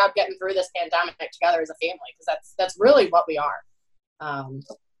really good job getting through this pandemic together as a family. Cause that's really what we are.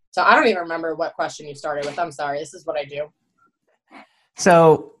 So I don't even remember what question you started with. I'm sorry. This is what I do.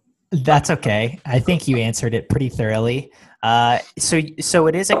 So that's okay. I think you answered it pretty thoroughly. So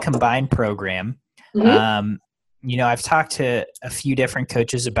it is a combined program. Mm-hmm. You know, I've talked to a few different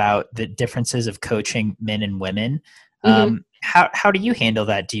coaches about the differences of coaching men and women. Mm-hmm. How do you handle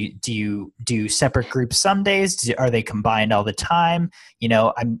that? Do you do separate groups some days? Are they combined all the time? You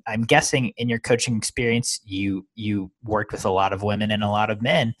know, I'm guessing in your coaching experience, you worked with a lot of women and a lot of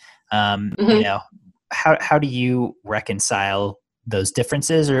men. Mm-hmm. You know, how do you reconcile those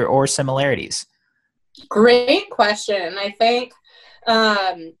differences or similarities? Great question. I think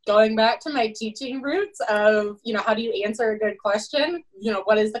going back to my teaching roots of, you know, how do you answer a good question? You know,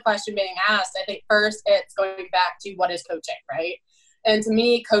 what is the question being asked? I think first it's going back to what is coaching, right? And to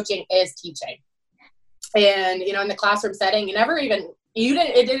me, coaching is teaching. And, you know, in the classroom setting, you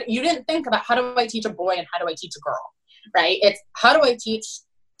didn't think about how do I teach a boy and how do I teach a girl, right? It's how do I teach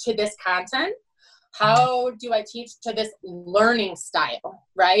to this content? How do I teach to this learning style,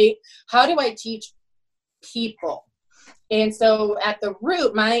 right? How do I teach people? And so at the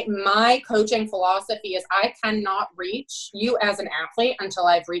root, my coaching philosophy is I cannot reach you as an athlete until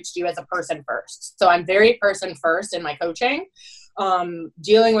I've reached you as a person first. So I'm very person first in my coaching,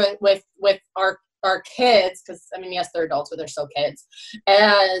 dealing with our kids, because I mean, yes, they're adults, but they're still kids,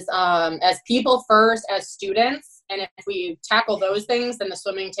 as people first, as students. And if we tackle those things, then the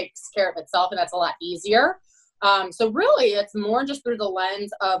swimming takes care of itself, and that's a lot easier. So really, it's more just through the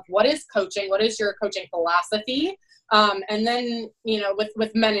lens of what is coaching, what is your coaching philosophy, and then, you know,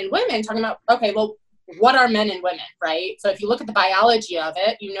 with men and women, talking about, okay, well, what are men and women, right? So if you look at the biology of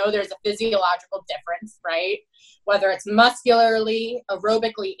it, you know there's a physiological difference, right? Whether it's muscularly,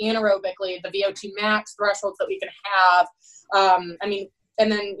 aerobically, anaerobically, the VO2 max thresholds that we can have. I mean,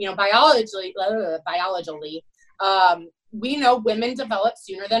 and then, you know, biologically, we know women develop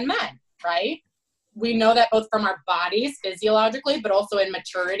sooner than men, right? We know that both from our bodies physiologically, but also in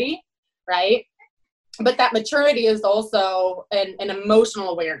maturity, right? But that maturity is also an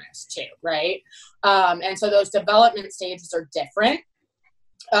emotional awareness too, right? And so those development stages are different.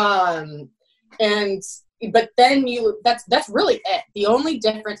 But then that's really it. The only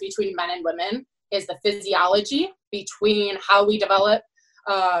difference between men and women is the physiology between how we develop,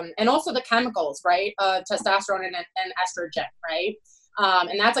 and also the chemicals, right? Testosterone and estrogen, right?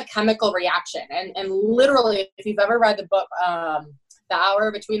 And that's a chemical reaction. And literally, if you've ever read the book, The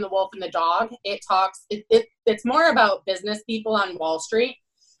Hour Between the Wolf and the Dog, it's more about business people on Wall Street,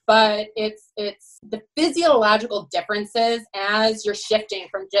 but it's the physiological differences as you're shifting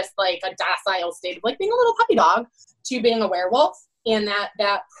from just like a docile state of like being a little puppy dog to being a werewolf, and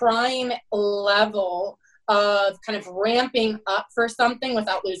that prime level of kind of ramping up for something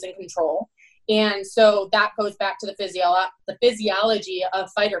without losing control. And so that goes back to the physiology of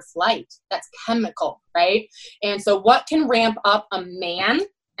fight or flight. That's chemical, right? And so what can ramp up a man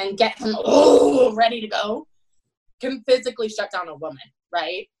and get him ready to go can physically shut down a woman,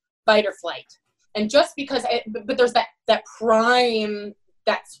 right? Fight or flight. And just because, but there's that prime,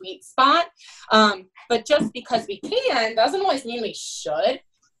 that sweet spot. But just because we can doesn't always mean we should.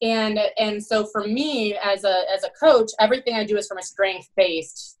 And so for me as a coach, everything I do is from a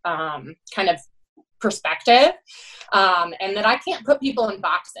strength-based kind of perspective, and that I can't put people in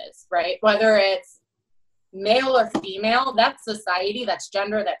boxes, right? Whether it's male or female, that's society, that's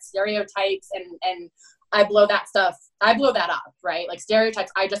gender, that's stereotypes, and I blow that up, right? Like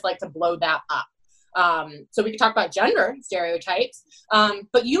stereotypes, I just like to blow that up. So we can talk about gender stereotypes,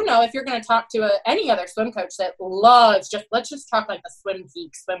 but you know, if you're going to talk to any other swim coach that loves let's just talk like the swim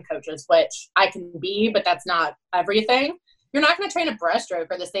geek swim coaches, which I can be, but that's not everything. You're not going to train a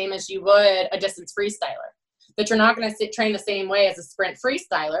breaststroker the same as you would a distance freestyler. That you're not going to train the same way as a sprint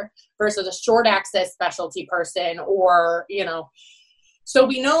freestyler versus a short access specialty person, or, you know. So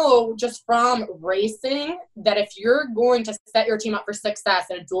we know just from racing that if you're going to set your team up for success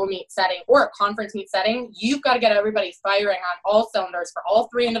in a dual meet setting or a conference meet setting, you've got to get everybody firing on all cylinders for all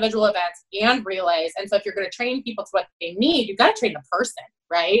 3 individual events and relays. And so if you're going to train people to what they need, you've got to train the person,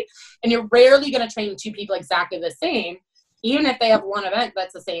 right? And you're rarely going to train 2 people exactly the same, even if they have one event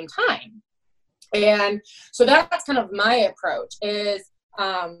that's the same time. And so that's kind of my approach, is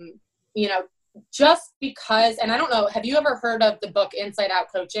You know, just because, and I don't know, have you ever heard of the book Inside Out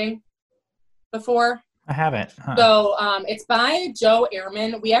Coaching before? I haven't. Huh. So it's by Joe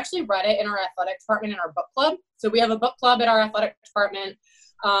Ehrman. We actually read it in our athletic department in our book club. So we have a book club at our athletic department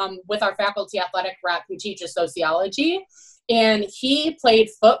with our faculty athletic rep who teaches sociology. And he played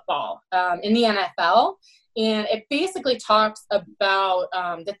football in the NFL. And it basically talks about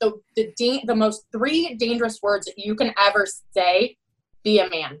that the most 3 dangerous words that you can ever say: be a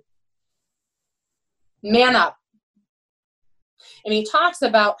man. Man up. And he talks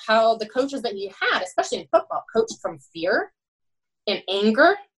about how the coaches that he had, especially in football, coached from fear and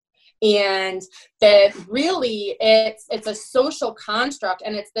anger, and that really it's a social construct,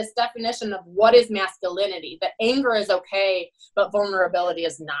 and it's this definition of what is masculinity, that anger is okay, but vulnerability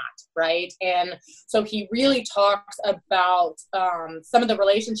is not, right? And so he really talks about some of the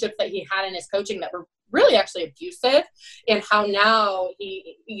relationships that he had in his coaching that were really actually abusive, and how now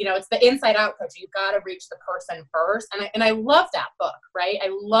he, you know, it's the inside out coach. You've got to reach the person first. And I love that book, right? I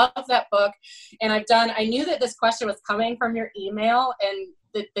love that book. And I knew that this question was coming from your email, and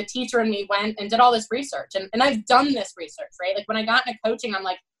the teacher and me went and did all this research. And I've done this research, right? Like when I got into coaching, I'm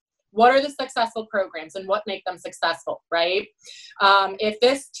like, what are the successful programs and what make them successful, right? If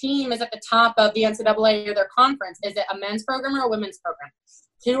this team is at the top of the NCAA or their conference, is it a men's program or a women's program?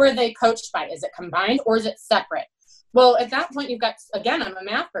 Who are they coached by? Is it combined or is it separate? Well, at that point, you've got, again, I'm a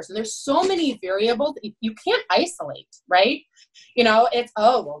math person. There's so many variables that you can't isolate, right? You know, it's,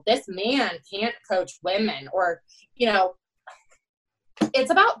 oh, well, this man can't coach women, or, you know, it's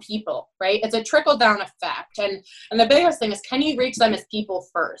about people, right? It's a trickle down effect. And the biggest thing is, can you reach them as people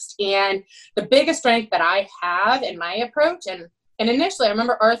first? And the biggest strength that I have in my approach, and initially, I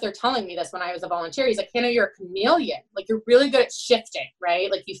remember Arthur telling me this when I was a volunteer. He's like, Hannah, you're a chameleon. Like, you're really good at shifting, right?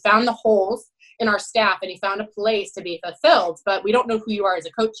 Like, you found the holes in our staff and you found a place to be fulfilled, but we don't know who you are as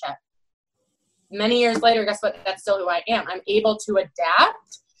a coach yet. Many years later, guess what? That's still who I am. I'm able to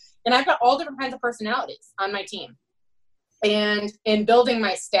adapt, and I've got all different kinds of personalities on my team. And in building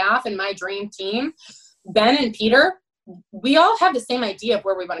my staff and my dream team, Ben and Peter, we all have the same idea of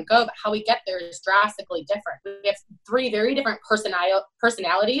where we want to go, but how we get there is drastically different. We have 3 very different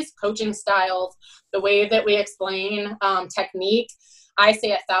personalities, coaching styles, the way that we explain technique. I say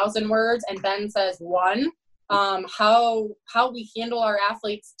 1,000 words and Ben says 1. How we handle our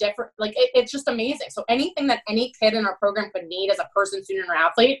athletes different. Like it's just amazing. So anything that any kid in our program could need as a person, student, or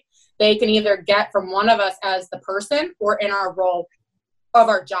athlete, they can either get from one of us as the person or in our role of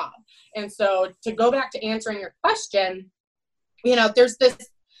our job. And so to go back to answering your question, you know, there's this,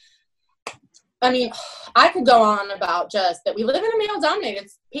 I mean, I could go on about just that we live in a male-dominated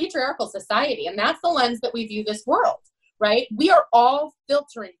patriarchal society, and that's the lens that we view this world, right? We are all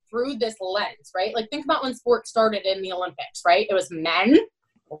filtering through this lens, right? Like think about when sports started in the Olympics, right? It was men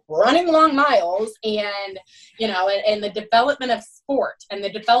running long miles, and, you know, and the development of sport and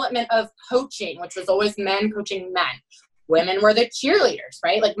the development of coaching, which was always men coaching men. Women were the cheerleaders,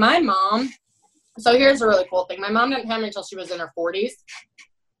 right? Like my mom, so here's a really cool thing. My mom didn't have me until she was in her 40s.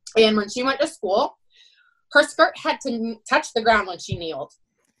 And when she went to school, her skirt had to touch the ground when she kneeled.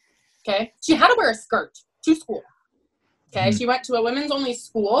 Okay. She had to wear a skirt to school. Okay. Mm-hmm. She went to a women's only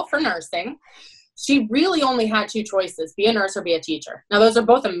school for nursing. She really only had 2 choices, be a nurse or be a teacher. Now, those are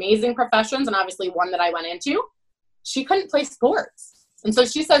both amazing professions, and obviously one that I went into. She couldn't play sports. And so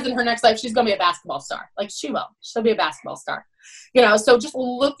she says in her next life, she's going to be a basketball star. Like she will. She'll be a basketball star. You know, so just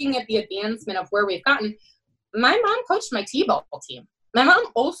looking at the advancement of where we've gotten, my mom coached my t-ball team. My mom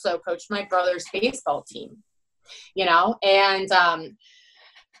also coached my brother's baseball team, you know, and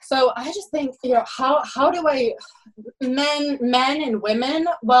so I just think, you know, how do I, men and women,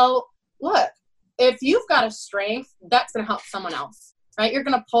 well, look, if you've got a strength, that's going to help someone else, right? You're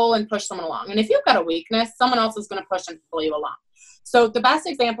going to pull and push someone along. And if you've got a weakness, someone else is going to push and pull you along. So the best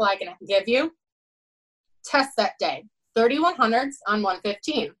example I can give you, test set day, 3100s on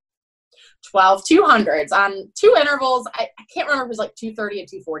 115, 12 200s on 2 intervals. I can't remember if it was like 230 and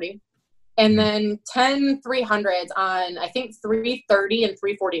 240. And then 10 300s on, I think, 330 and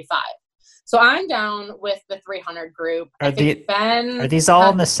 345. So I'm down with the 300 group. Are these all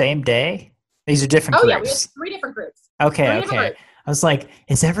on the same day? These are different groups? Oh, yeah, we have 3 different groups. Okay. I was like,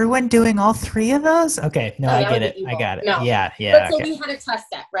 is everyone doing all 3 of those? Okay, no, I get it. I got it. No. Yeah. But so we had a test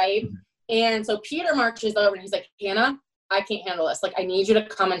set, right? Mm-hmm. And so Peter marches over and he's like, Hannah, I can't handle this. Like, I need you to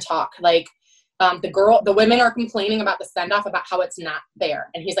come and talk. Like, the women are complaining about the send-off, about how it's not there.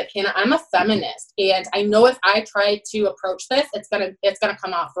 And he's like, Hannah, I'm a feminist. And I know if I try to approach this, it's gonna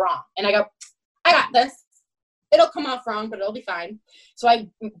come off wrong. And I go, I got this. it'll come off wrong, but it'll be fine. So I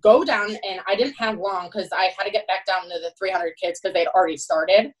go down, and I didn't have long because I had to get back down to the 300 kids because they'd already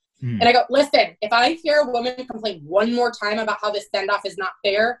started. And I go, listen, if I hear a woman complain one more time about how this send-off is not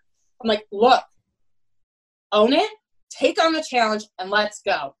fair, I'm like, look, own it, take on the challenge, and let's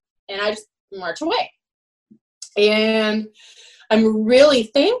go. And I just march away. And I'm really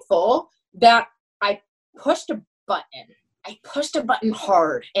thankful that I pushed a button. I pushed a button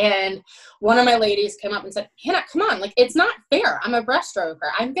hard. And one of my ladies came up and said, Hannah, come on. Like, it's not fair. I'm a breaststroker.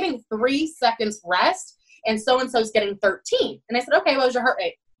 I'm getting 3 seconds rest, and so-and-so's getting 13. And I said, okay, what was your heart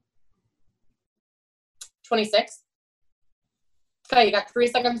rate? 26. Okay, you got 3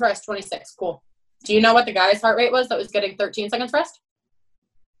 seconds rest, 26. Cool. Do you know what the guy's heart rate was that was getting 13 seconds rest?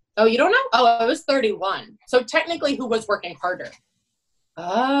 Oh, you don't know? Oh, it was 31. So technically, who was working harder?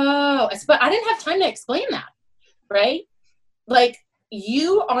 Oh, but I didn't have time to explain that, right? Like,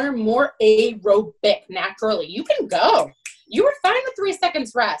 you are more aerobic naturally. You can go. You were fine with 3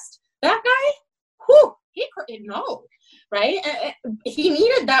 seconds rest. That guy, whew, no, right? He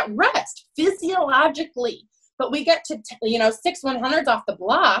needed that rest physiologically. But we get to, 6 100s off the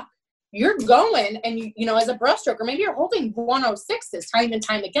block. You're going, and as a breaststroker, maybe you're holding 106s time and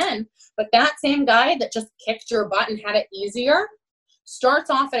time again. But that same guy that just kicked your butt and had it easier starts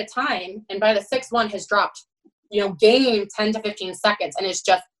off at a time, and by the 6-1 has dropped, gained 10 to 15 seconds, and it's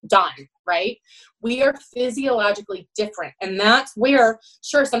just done, right? We are physiologically different. And that's where,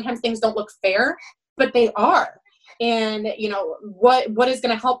 sure, sometimes things don't look fair, but they are. And, what is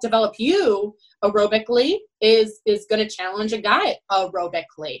going to help develop you aerobically is going to challenge a guy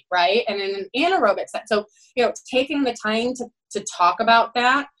aerobically, right? And in an anaerobic set. So, taking the time to talk about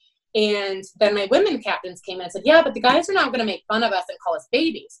that. And then my women captains came in and said, yeah, but the guys are now going to make fun of us and call us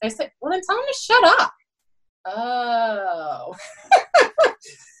babies. And I said, well, then tell them to shut up. Oh.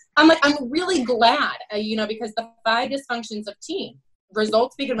 I'm like, I'm really glad, because the 5 dysfunctions of team,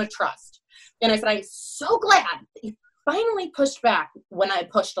 results begin with trust. And I said, I'm so glad that you finally pushed back when I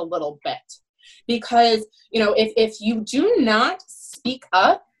pushed a little bit. Because, if you do not speak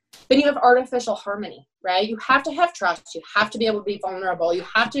up, then you have artificial harmony, right? You have to have trust. You have to be able to be vulnerable. You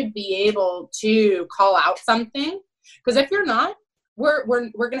have to be able to call out something. Because if you're not, we're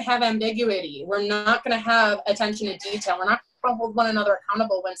going to have ambiguity. We're not going to have attention to detail. We're not going to hold one another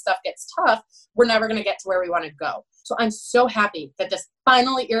accountable when stuff gets tough. We're never going to get to where we want to go. So I'm so happy that this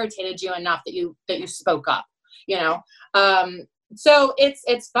finally irritated you enough that you spoke up, So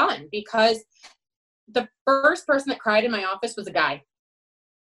it's fun because the first person that cried in my office was a guy.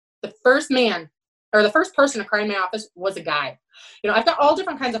 The first person to cry in my office was a guy. I've got all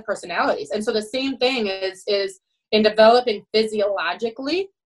different kinds of personalities. And so the same thing is in developing physiologically,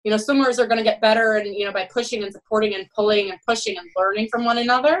 swimmers are going to get better and, by pushing and supporting and pulling and pushing and learning from one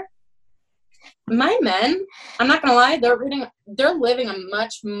another. My men, I'm not going to lie, they're living a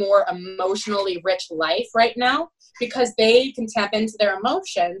much more emotionally rich life right now because they can tap into their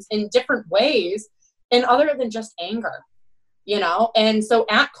emotions in different ways and other than just anger, And so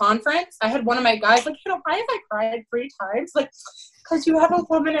at conference, I had one of my guys like, why have I cried 3 times? Like, because you have a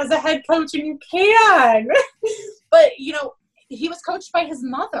woman as a head coach and you can. But, he was coached by his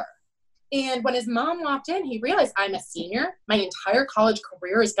mother. And when his mom walked in, he realized I'm a senior. My entire college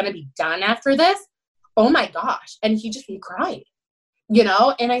career is going to be done after this. Oh my gosh. And he cried,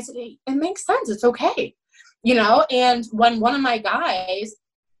 and I said, it makes sense. It's okay. And when one of my guys,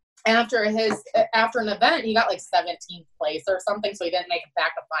 after an event, he got like 17th place or something. So he didn't make it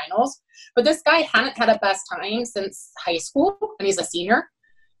back to finals, but this guy hadn't had a best time since high school and he's a senior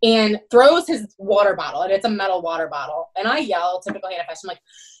and throws his water bottle and it's a metal water bottle. And I yell typically at a fashion, I'm like,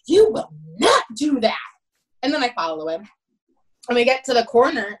 you will not do that. And then I follow him and we get to the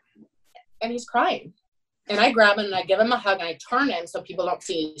corner and he's crying and I grab him and I give him a hug and I turn him so people don't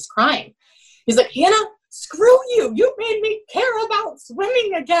see he's crying. He's like, Hannah, screw you. You made me care about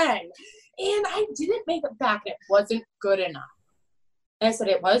swimming again. And I didn't make it back. And it wasn't good enough. And I said,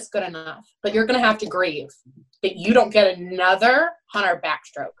 it was good enough, but you're going to have to grieve that you don't get another 100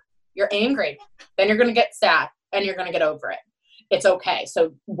 backstroke. You're angry. Then you're going to get sad and you're going to get over it. It's okay.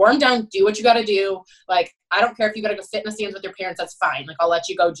 So warm down, do what you got to do. Like, I don't care if you got to go sit in the stands with your parents. That's fine. Like, I'll let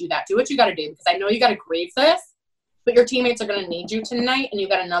you go do that. Do what you got to do because I know you got to grieve this, but your teammates are going to need you tonight and you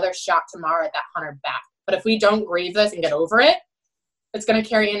got another shot tomorrow at that 100 back. But if we don't grieve this and get over it, it's going to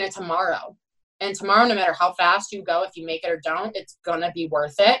carry into tomorrow. And tomorrow, no matter how fast you go, if you make it or don't, it's going to be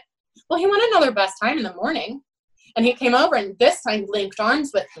worth it. Well, he won another best time in the morning. And he came over and this time linked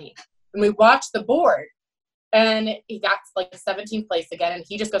arms with me. And we watched the board. And he got like 17th place again. And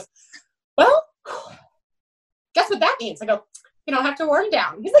he just goes, well, guess what that means? I go, you don't have to warm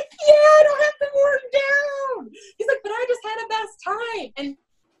down. He's like, yeah, I don't have to warm down. He's like, but I just had a best time.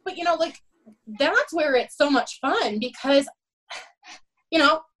 But you know, like, that's where it's so much fun because, you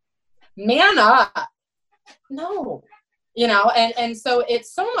know, man up. No, you know, and so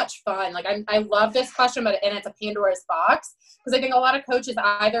it's so much fun. Like, I love this question, and it's a Pandora's box, because I think a lot of coaches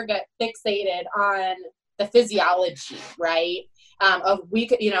either get fixated on the physiology, right?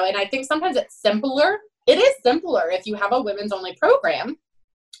 You know, and I think sometimes it's simpler. It is simpler if you have a women's only program,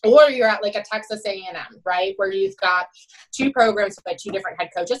 or you're at like a Texas A&M, right? Where you've got 2 programs by 2 different head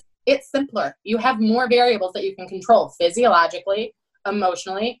coaches. It's simpler. You have more variables that you can control physiologically,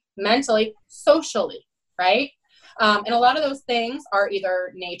 emotionally, mentally, socially, right? And a lot of those things are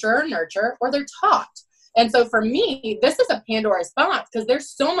either nature or nurture, or they're taught. And so for me, this is a Pandora's box because there's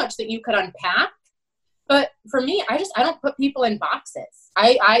so much that you could unpack. But for me, I don't put people in boxes.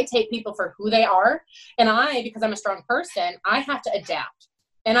 I take people for who they are. And because I'm a strong person, I have to adapt.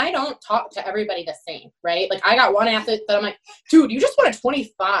 And I don't talk to everybody the same, right? Like, I got one athlete that I'm like, dude, you just won a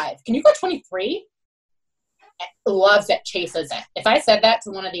 25. Can you go 23? Loves it, chases it. If I said that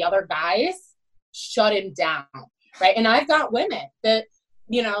to one of the other guys, shut him down, right? And I've got women that,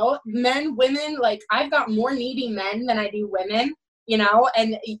 you know, men, women, like, I've got more needy men than I do women, you know,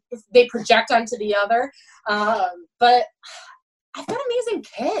 and they project onto the other. But I've got amazing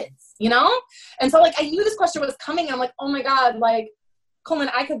kids, you know? And so, like, I knew this question was coming. And I'm like, oh my God, like,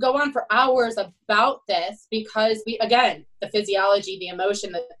 Coleman, I could go on for hours about this because again, the physiology, the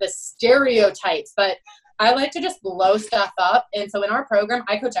emotion, the stereotypes, but I like to just blow stuff up. And so in our program,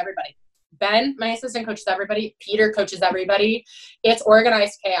 I coach everybody. Ben, my assistant, coaches everybody. Peter coaches everybody. It's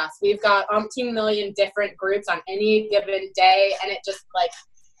organized chaos. We've got umpteen million different groups on any given day. And it just, like,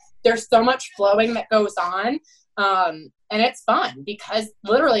 there's so much flowing that goes on. And it's fun because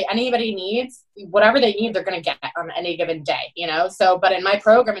literally anybody needs whatever they need, they're going to get on any given day, you know? So, but in my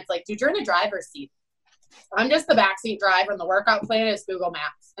program, it's like, dude, you're in the driver's seat. I'm just the backseat driver, and the workout plan is Google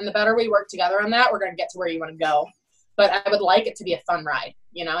Maps. And the better we work together on that, we're going to get to where you want to go. But I would like it to be a fun ride,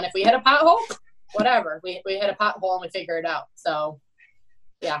 you know? And if we hit a pothole, whatever, we hit a pothole and we figure it out. So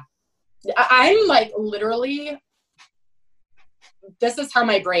yeah, I'm like, literally, this is how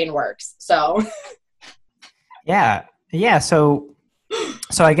my brain works. So yeah. So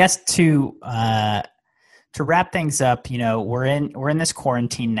I guess to wrap things up, you know, we're in this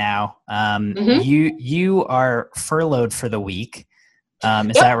quarantine now. You are furloughed for the week.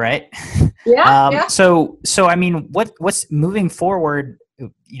 Is that right? Yeah. So I mean, what's moving forward?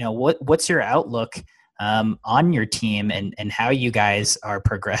 You know, what's your outlook on your team and how you guys are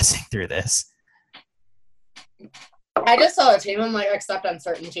progressing through this? I just tell a team, I'm like, accept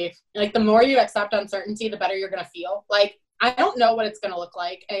uncertainty. Like, the more you accept uncertainty, the better you're going to feel. Like, I don't know what it's going to look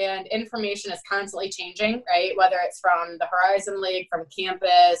like, and information is constantly changing, right? Whether it's from the Horizon League, from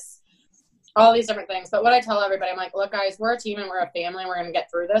campus, all these different things. But what I tell everybody, I'm like, look, guys, we're a team and we're a family, and we're going to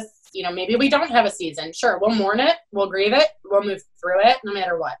get through this. You know, maybe we don't have a season. Sure, we'll mourn it, we'll grieve it, we'll move through it, no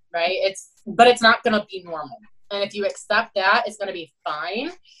matter what, right? But it's not going to be normal. And if you accept that, it's going to be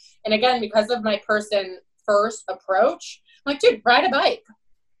fine. And again, because of my person first approach, I'm like, dude, ride a bike,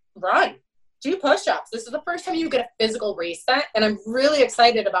 run, do push-ups. This is the first time you get a physical reset, and I'm really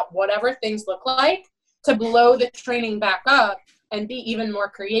excited about whatever things look like to blow the training back up and be even more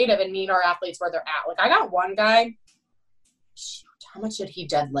creative and meet our athletes where they're at. Like, I got one guy, shoot, how much did he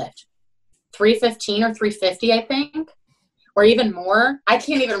deadlift? 315 or 350, I think, or even more. I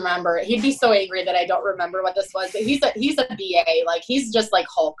can't even remember. He'd be so angry that I don't remember what this was, but he's a BA. Like, he's just like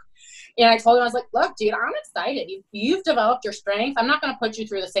Hulk. And I told him, I was like, look, dude, I'm excited. You've developed your strength. I'm not going to put you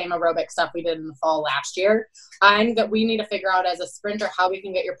through the same aerobic stuff we did in the fall last year. We need to figure out as a sprinter how we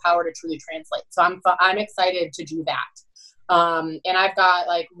can get your power to truly translate. So I'm excited to do that. And I've got,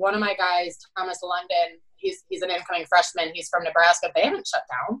 like, one of my guys, Thomas London, he's an incoming freshman. He's from Nebraska. They haven't shut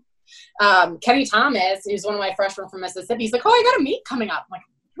down. Kenny Thomas, who's one of my freshmen from Mississippi, he's like, oh, I got a meet coming up. I'm like,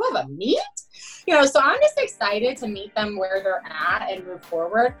 you have a meet? You know, so I'm just excited to meet them where they're at and move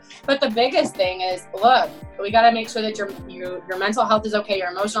forward. But the biggest thing is, look, we got to make sure that your mental health is okay, your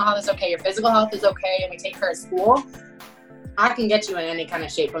emotional health is okay, your physical health is okay, and we take care of school. I can get you in any kind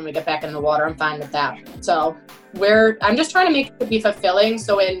of shape when we get back in the water. I'm fine with that. So I'm just trying to make it be fulfilling.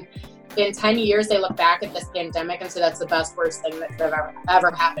 So in 10 years, they look back at this pandemic and say that's the best, worst thing that could have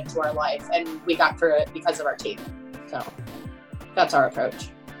ever happened to our life. And we got through it because of our team. So that's our approach.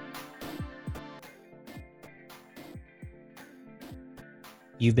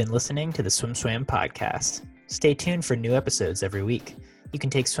 You've been listening to the SwimSwam podcast. Stay tuned for new episodes every week. You can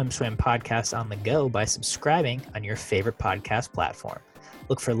take SwimSwam podcast on the go by subscribing on your favorite podcast platform.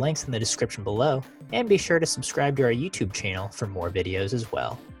 Look for links in the description below, and be sure to subscribe to our YouTube channel for more videos as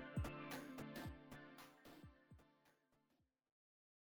well.